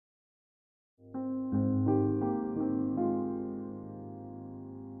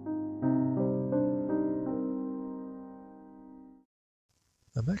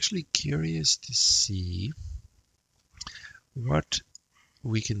actually curious to see what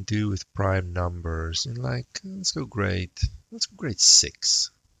we can do with prime numbers in, like, let's go grade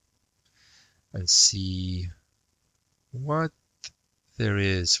 6 and see what there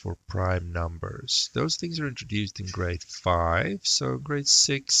is for prime numbers. Those things are introduced in grade 5, so grade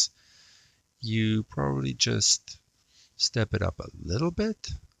 6 you probably just step it up a little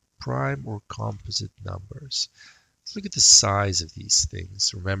bit. Prime or composite numbers. Let's look at the size of these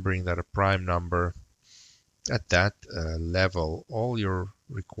things, remembering that a prime number at that level, all you're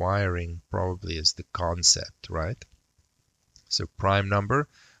requiring probably is the concept, right? So prime number,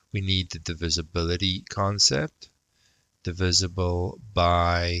 we need the divisibility concept, divisible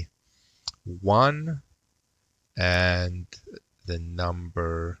by 1 and the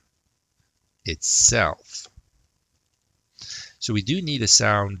number itself. So we do need a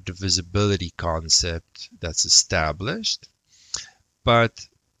sound divisibility concept that's established, but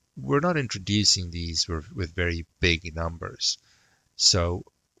we're not introducing these with very big numbers. So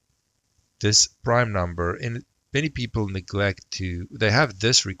this prime number, and many people neglect to, they have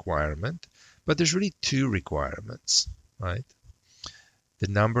this requirement, but there's really two requirements, right? The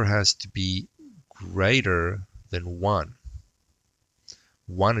number has to be greater than 1.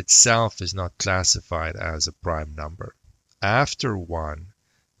 1 itself is not classified as a prime number. After 1,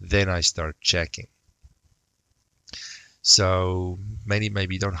 then I start checking. So many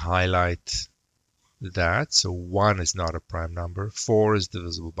maybe don't highlight that. So 1 is not a prime number. 4 is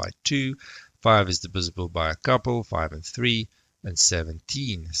divisible by 2. 5 is divisible by a couple, 5 and 3. And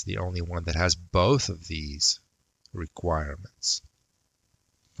 17 is the only one that has both of these requirements.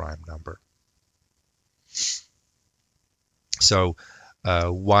 Prime number. So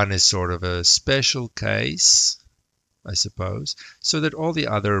 1 is sort of a special case, I suppose, so that all the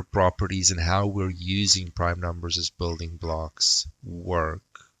other properties and how we're using prime numbers as building blocks work.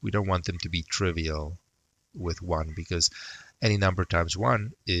 We don't want them to be trivial with 1, because any number times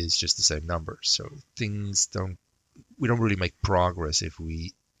 1 is just the same number. So we don't really make progress if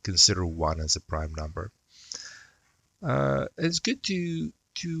we consider 1 as a prime number. It's good to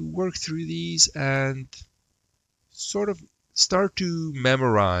work through these and sort of start to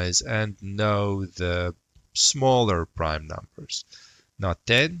memorize and know the smaller prime numbers. Not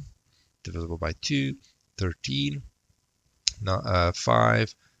 10, divisible by 2, 13, not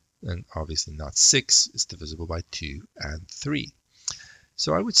 5, and obviously not 6 is divisible by 2 and 3.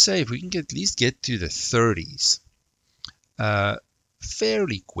 So I would say if we can at least get to the 30s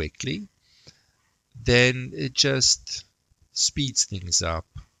fairly quickly, then it just speeds things up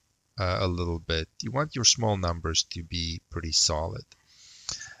a little bit. You want your small numbers to be pretty solid.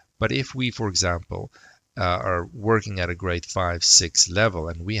 But if we, for example, are working at a grade 5, 6 level,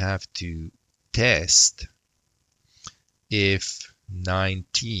 and we have to test if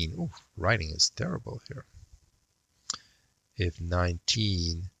 19, writing is terrible here, if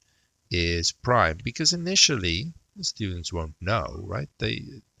 19 is prime, because initially the students won't know, right?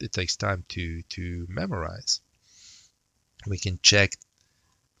 It takes time to memorize. We can check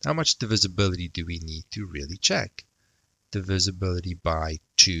how much divisibility do we need to really check. Divisibility by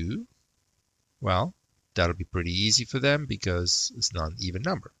 2, well, that'll be pretty easy for them because it's not an even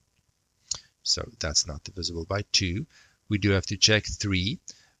number. So that's not divisible by 2. We do have to check 3,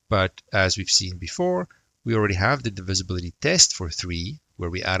 but as we've seen before, we already have the divisibility test for 3, where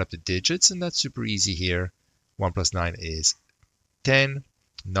we add up the digits, and that's super easy here. 1 plus 9 is 10,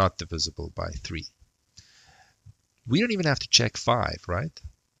 not divisible by 3. We don't even have to check 5, right?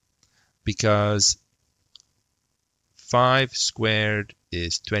 Because 5 squared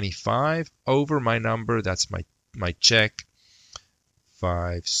is 25 over my number. That's my check.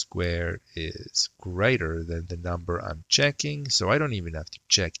 5 squared is greater than the number I'm checking. So I don't even have to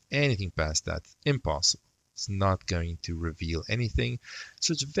check anything past that. Impossible. It's not going to reveal anything.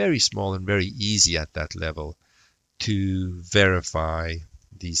 So it's very small and very easy at that level to verify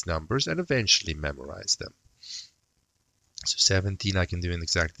these numbers and eventually memorize them. So 17 I can do in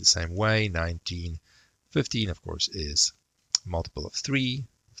exactly the same way. 19, 15 of course is a multiple of 3,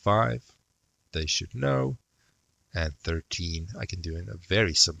 5, they should know. And 13 I can do in a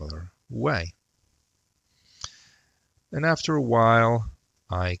very similar way. And after a while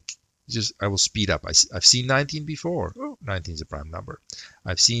I will speed up. I've seen 19 before. Oh, 19 is a prime number.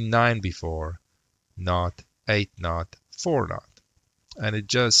 I've seen 9 before. Not 8, not 4, not. And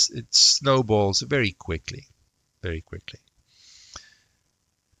it snowballs very quickly. Very quickly.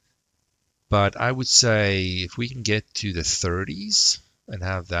 But I would say if we can get to the 30s and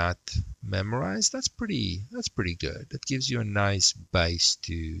have that memorized, that's pretty good. That gives you a nice base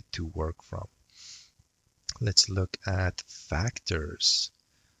to work from. Let's look at factors.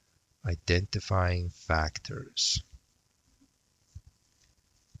 Identifying factors.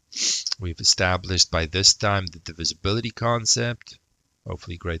 We've established by this time the divisibility concept,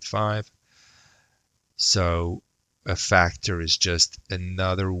 hopefully grade 5. So a factor is just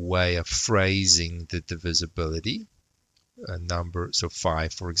another way of phrasing the divisibility. A number, so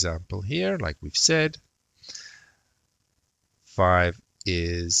 5, for example, here, like we've said, 5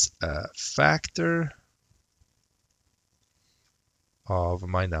 is a factor of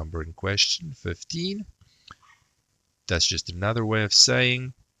my number in question, 15. That's just another way of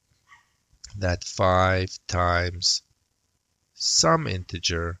saying that 5 times some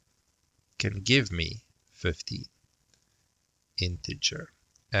integer can give me 15 integer.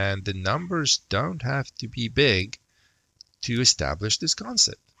 And the numbers don't have to be big to establish this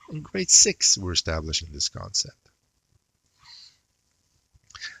concept. In grade 6, we're establishing this concept.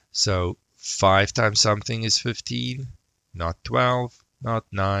 So 5 times something is 15, not 12, not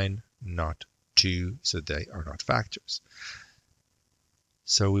 9, not 2, so they are not factors.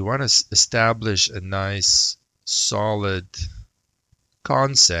 So we want to establish a nice, solid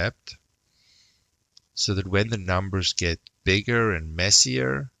concept so that when the numbers get bigger and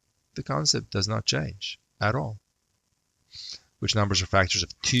messier, the concept does not change at all. Which numbers are factors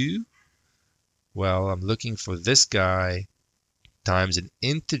of 2? Well, I'm looking for this guy times an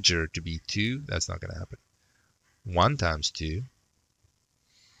integer to be 2. That's not going to happen. 1 times 2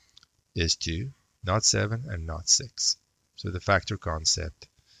 is 2, not 7, and not 6. So the factor concept.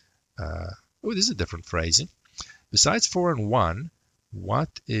 This is a different phrasing. Besides 4 and 1, what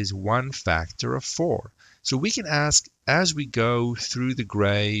is one factor of 4? So we can ask, as we go through the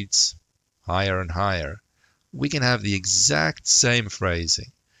grades higher and higher, we can have the exact same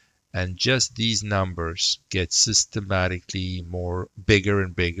phrasing, and just these numbers get systematically bigger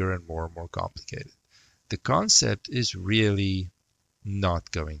and bigger and more complicated. The concept is really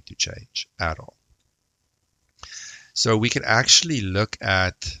not going to change at all. So we can actually look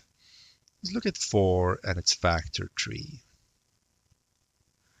at 4 and its factor tree.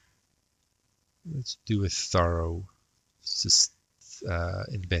 Let's do a thorough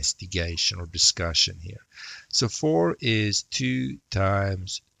investigation or discussion here. So 4 is 2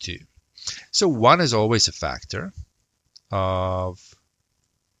 times 2. So 1 is always a factor of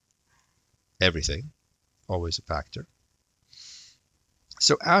everything, always a factor.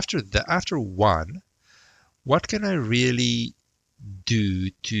 So after 1, what can I really do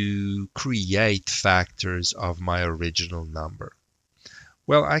to create factors of my original number?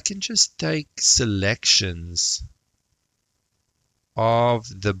 Well, I can just take selections of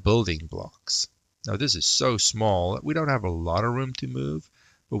the building blocks. Now this is so small, we don't have a lot of room to move,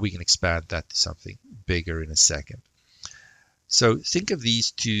 but we can expand that to something bigger in a second. So think of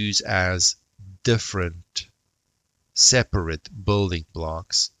these 2's as different, separate building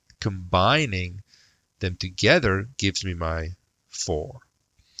blocks. Combining them together gives me my 4.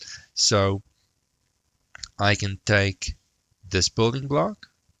 So I can take this building block,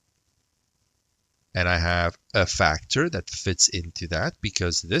 and I have a factor that fits into that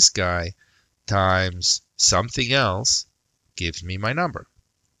because this guy times something else gives me my number.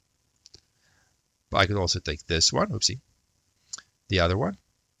 But I could also take this one, the other one,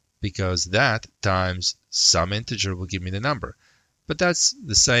 because that times some integer will give me the number. But that's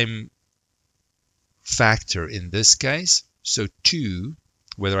the same factor in this case. So 2,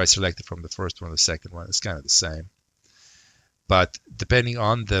 whether I select it from the first one or the second one, it's kind of the same. But depending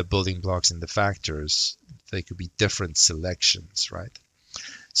on the building blocks and the factors, they could be different selections, right?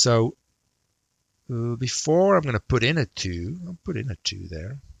 So before I'm going to put in a 2, I'll put in a 2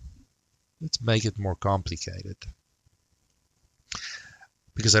 there. Let's make it more complicated,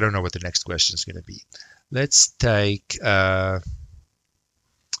 because I don't know what the next question is going to be. Let's take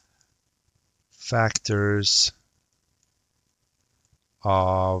factors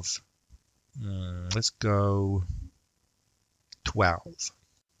of, let's go 12.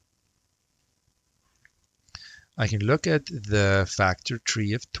 I can look at the factor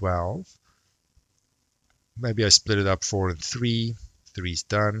tree of 12. Maybe I split it up 4 and 3. 3 is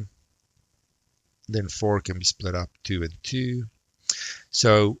done. Then 4 can be split up 2 and 2.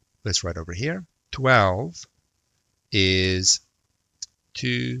 So let's write over here. 12 is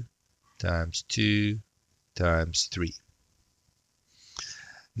 2 times 2 times 3.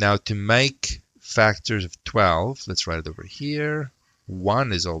 Now to make factors of 12, let's write it over here.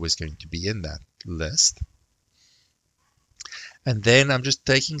 1 is always going to be in that list. And then I'm just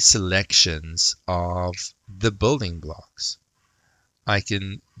taking selections of the building blocks. I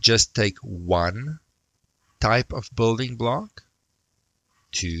can just take one type of building block,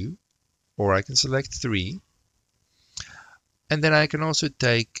 2, or I can select 3. And then I can also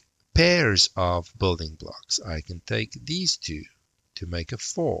take pairs of building blocks. I can take these two to make a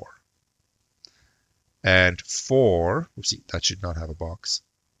 4. And 4, oopsie, that should not have a box.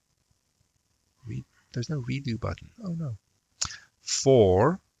 There's no redo button. Oh no.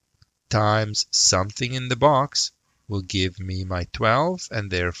 4 times something in the box will give me my 12, and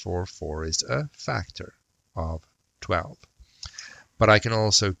therefore 4 is a factor of 12. But I can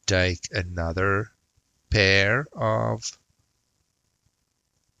also take another pair of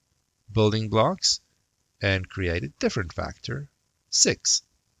building blocks and create a different factor, 6.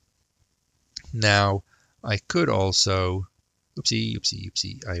 Now, I could also,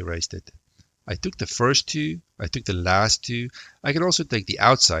 oopsie, I erased it. I took the first two, I took the last two. I can also take the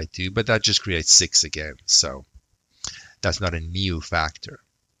outside two, but that just creates 6 again, so that's not a new factor.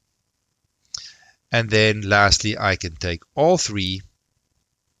 And then lastly, I can take all 3,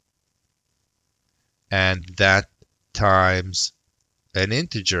 and that times an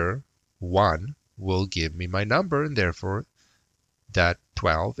integer, 1, will give me my number, and therefore that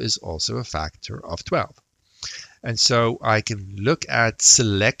 12 is also a factor of 12. And so I can look at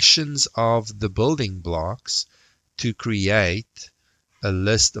selections of the building blocks to create a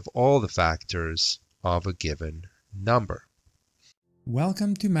list of all the factors of a given number.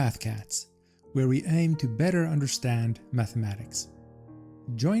 Welcome to MathCats, where we aim to better understand mathematics.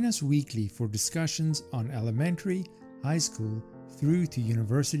 Join us weekly for discussions on elementary, high school, through to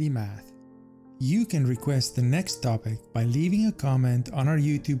university math. You can request the next topic by leaving a comment on our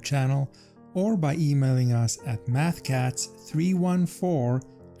YouTube channel or by emailing us at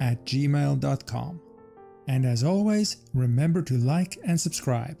mathcats314@gmail.com. And as always, remember to like and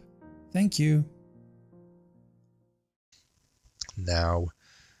subscribe. Thank you. Now,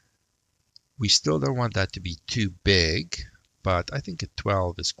 we still don't want that to be too big, but I think a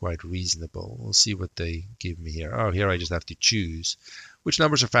 12 is quite reasonable. We'll see what they give me here. Oh, here I just have to choose which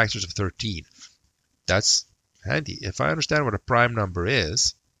numbers are factors of 13. That's handy. If I understand what a prime number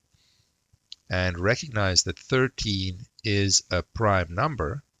is and recognize that 13 is a prime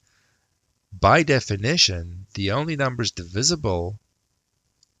number, by definition, the only numbers divisible,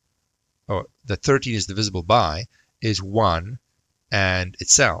 or that 13 is divisible by, is 1 and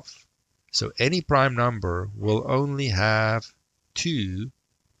itself. So any prime number will only have 2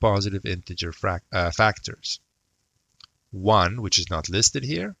 positive integer factors. 1, which is not listed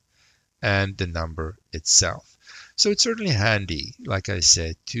here, and the number itself. So it's certainly handy, like I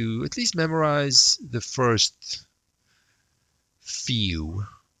said, to at least memorize the first few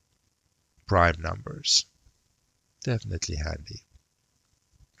prime numbers. Definitely handy.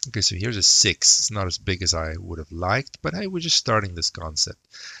 Okay, so here's a 6. It's not as big as I would have liked, but hey, we're just starting this concept.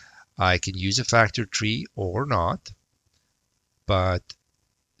 I can use a factor tree or not, but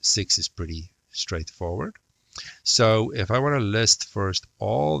 6 is pretty straightforward. So if I want to list first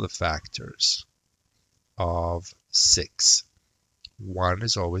all the factors of 6, 1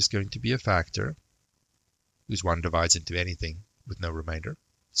 is always going to be a factor, because 1 divides into anything with no remainder,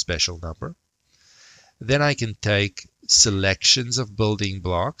 special number. Then I can take selections of building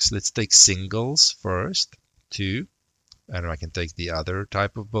blocks. Let's take singles first, 2. And I can take the other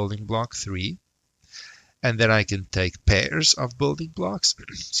type of building block, 3. And then I can take pairs of building blocks.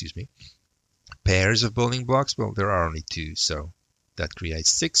 Excuse me. Pairs of building blocks, well, there are only 2, so that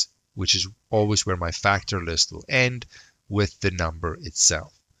creates 6, which is always where my factor list will end with the number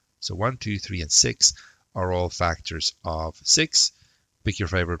itself. So 1, 2, 3, and 6 are all factors of 6. Pick your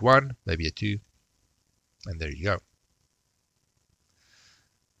favorite one, maybe a 2, and there you go.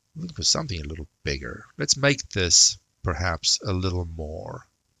 I'm looking for something a little bigger. Let's make this perhaps a little more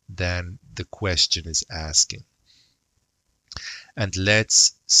than the question is asking. And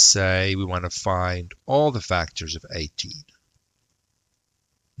let's say we want to find all the factors of 18,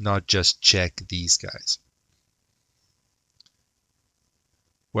 not just check these guys.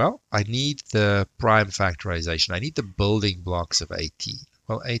 Well, I need the prime factorization. I need the building blocks of 18.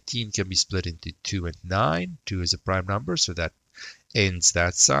 Well, 18 can be split into 2 and 9. 2 is a prime number, so that ends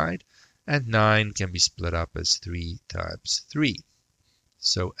that side. And 9 can be split up as 3 times 3.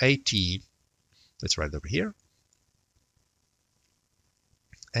 So 18, let's write it over here.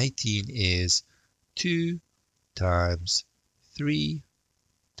 18 is 2 times 3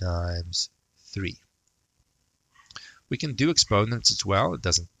 times 3. We can do exponents as well. It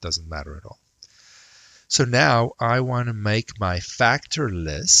doesn't matter at all. So now I want to make my factor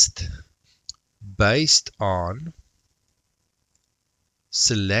list based on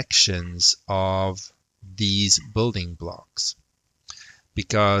selections of these building blocks,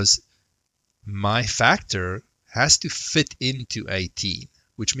 because my factor has to fit into 18,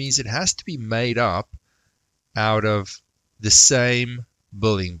 which means it has to be made up out of the same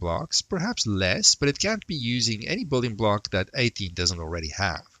building blocks, perhaps less, but it can't be using any building block that 18 doesn't already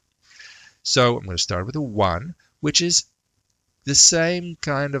have. So I'm going to start with a 1, which is the same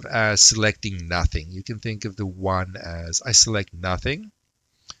kind of as selecting nothing. You can think of the 1 as I select nothing.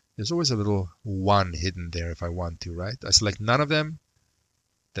 There's always a little 1 hidden there if I want to, right? I select none of them,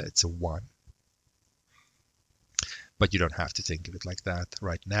 that's a 1. But you don't have to think of it like that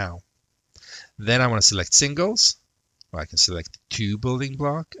right now. Then I want to select singles. I can select the 2 building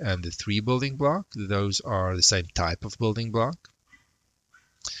block and the 3 building block. Those are the same type of building block.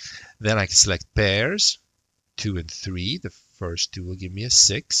 Then I can select pairs, 2 and 3. The first 2 will give me a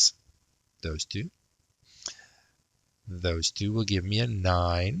 6. Those 2. Those 2 will give me a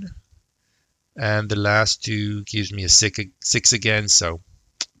 9. And the last 2 gives me a 6 again, so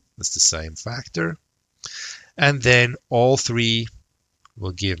that's the same factor. And then all 3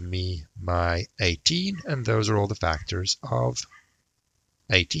 will give me my 18, and those are all the factors of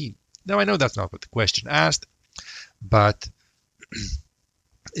 18. Now I know that's not what the question asked, but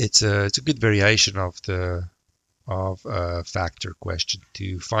it's a good variation of a factor question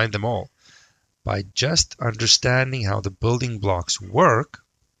to find them all. By just understanding how the building blocks work,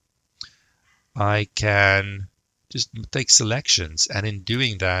 I can just take selections, and in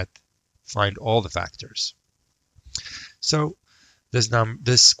doing that, find all the factors. So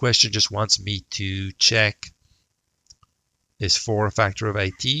this question just wants me to check, is 4 a factor of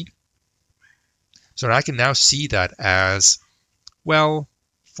 18? So I can now see that as, well,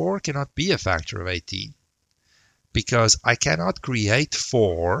 4 cannot be a factor of 18 because I cannot create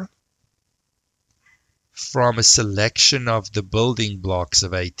 4 from a selection of the building blocks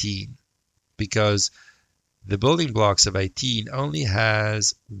of 18, because the building blocks of 18 only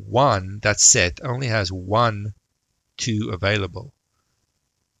has one, that set only has 1, 2 available.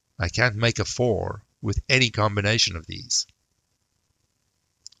 I can't make a 4 with any combination of these.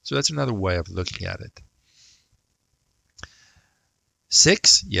 So that's another way of looking at it.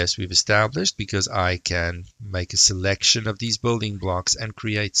 6, yes, we've established, because I can make a selection of these building blocks and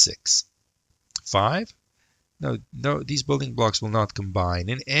create 6. 5, no, these building blocks will not combine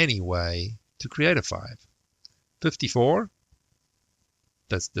in any way to create a 5. 54,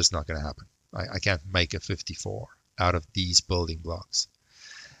 that's not going to happen. I can't make a 54 out of these building blocks.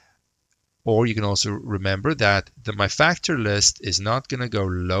 Or you can also remember that my factor list is not going to go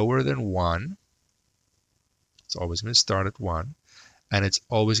lower than 1. It's always going to start at 1. And it's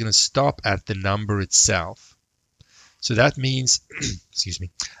always going to stop at the number itself. So that means, excuse me,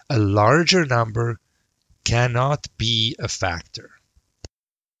 a larger number cannot be a factor.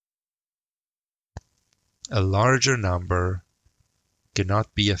 A larger number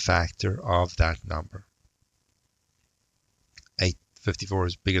cannot be a factor of that number. 54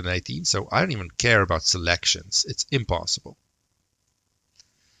 is bigger than 18, so I don't even care about selections. It's impossible.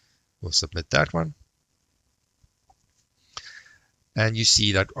 We'll submit that one. And you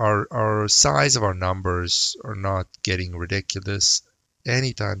see that our size of our numbers are not getting ridiculous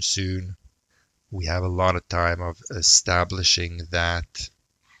anytime soon. We have a lot of time of establishing that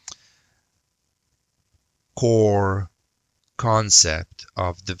core concept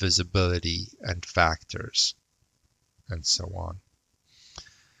of divisibility and factors and so on.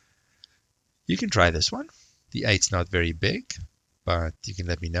 You can try this one. The 8's not very big, but you can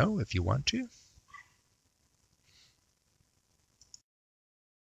let me know if you want to.